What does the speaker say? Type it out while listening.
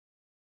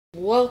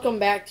Welcome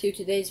back to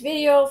today's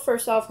video.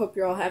 First off, hope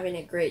you're all having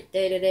a great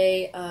day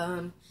today.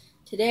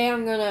 Today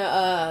I'm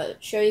gonna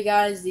show you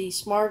guys the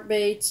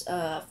Smartbaits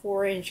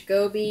 4-inch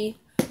Goby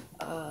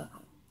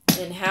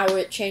and how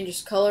it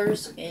changes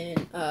colors,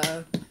 and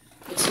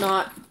it's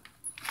not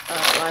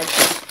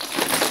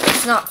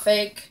it's not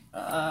fake.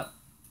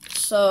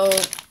 So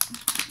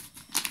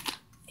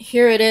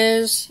here it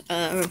is.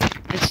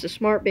 It's the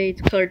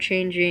Smartbaits color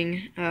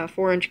changing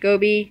 4-inch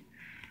Goby.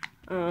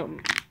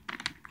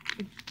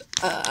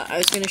 I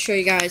was going to show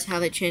you guys how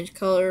they change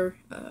color.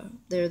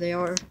 There they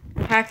are,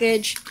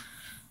 package.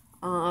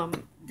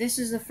 This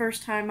is the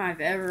first time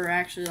I've ever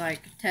actually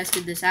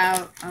tested this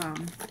out.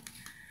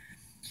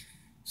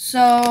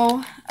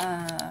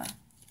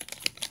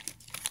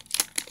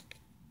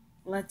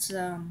 Let's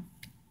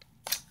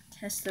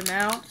test them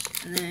out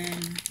and then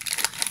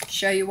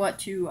show you what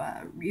to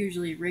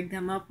usually rig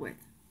them up with.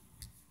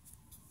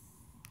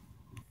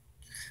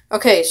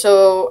 Okay,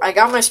 so I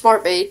got my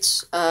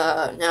Smartbaits.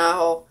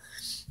 Now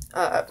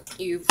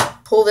you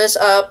pull this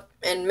up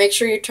and make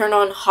sure you turn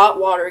on hot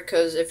water,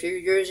 because if you're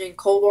using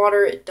cold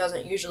water it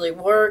doesn't usually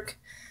work.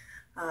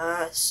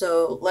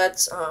 So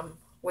let's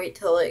wait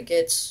till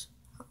the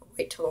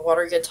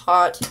water gets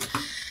hot,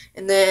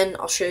 and then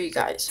I'll show you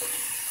guys.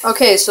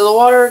 Okay, so the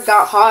water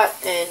got hot,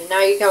 and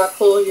now you gotta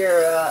pull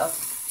your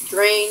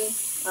drain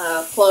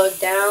plug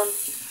down.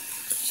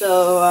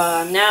 So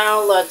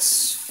now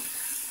let's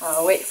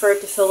wait for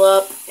it to fill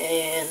up,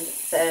 and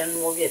then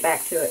we'll get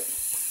back to it.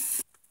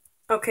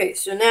 Okay,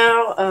 so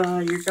now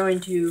you're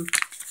going to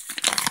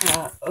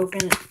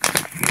open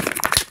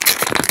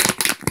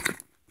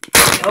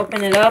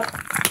it up,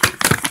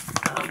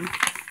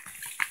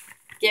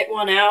 get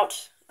one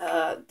out.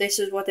 This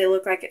is what they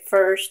look like at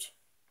first,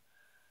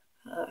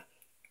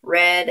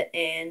 red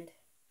and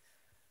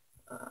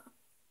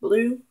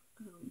blue.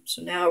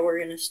 So now we're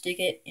going to stick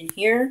it in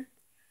here,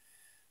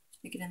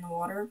 stick it in the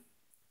water,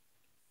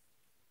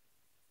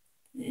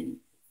 and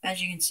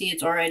as you can see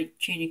it's already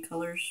changing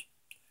colors.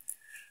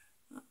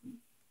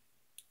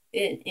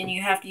 And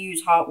you have to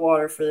use hot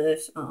water for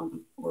this,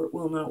 or it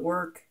will not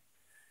work.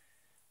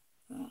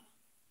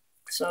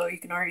 So you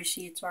can already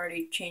see it's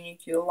already changing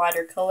to a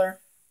lighter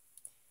color.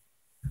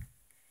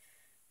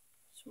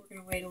 So we're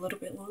going to wait a little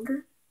bit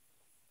longer.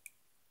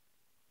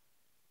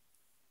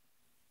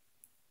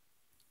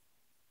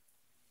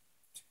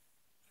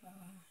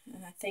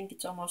 And I think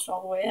it's almost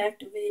all the way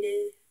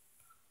activated.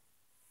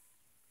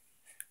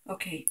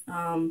 Okay,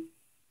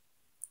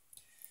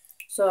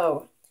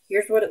 so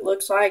here's what it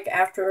looks like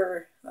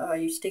after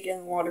you stick it in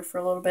the water for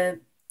a little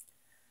bit.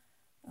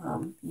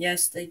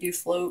 Yes, they do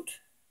float.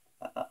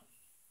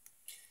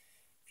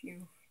 If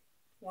you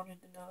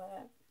wanted to know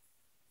that.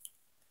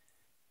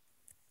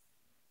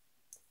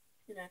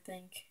 And I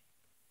think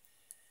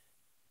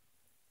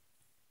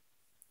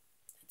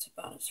that's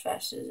about as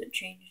fast as it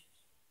changes.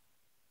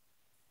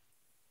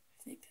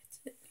 I think that's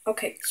it.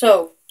 Okay,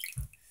 so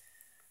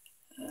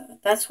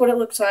that's what it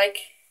looks like,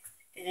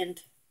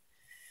 and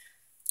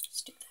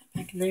stick that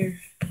back in there.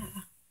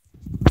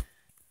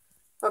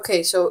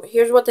 Okay, so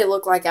here's what they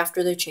look like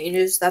after they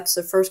changes. That's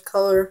the first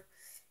color,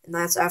 and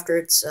that's after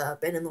it's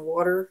been in the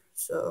water.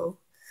 So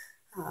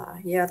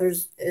yeah,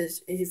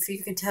 if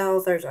you can tell,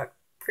 there's a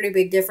pretty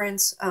big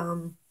difference.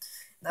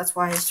 That's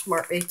why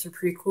Smartbaits are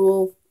pretty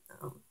cool.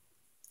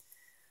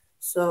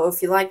 So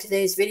if you liked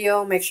today's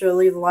video, make sure to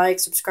leave a like,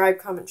 subscribe,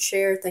 comment,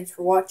 share. Thanks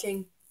for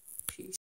watching.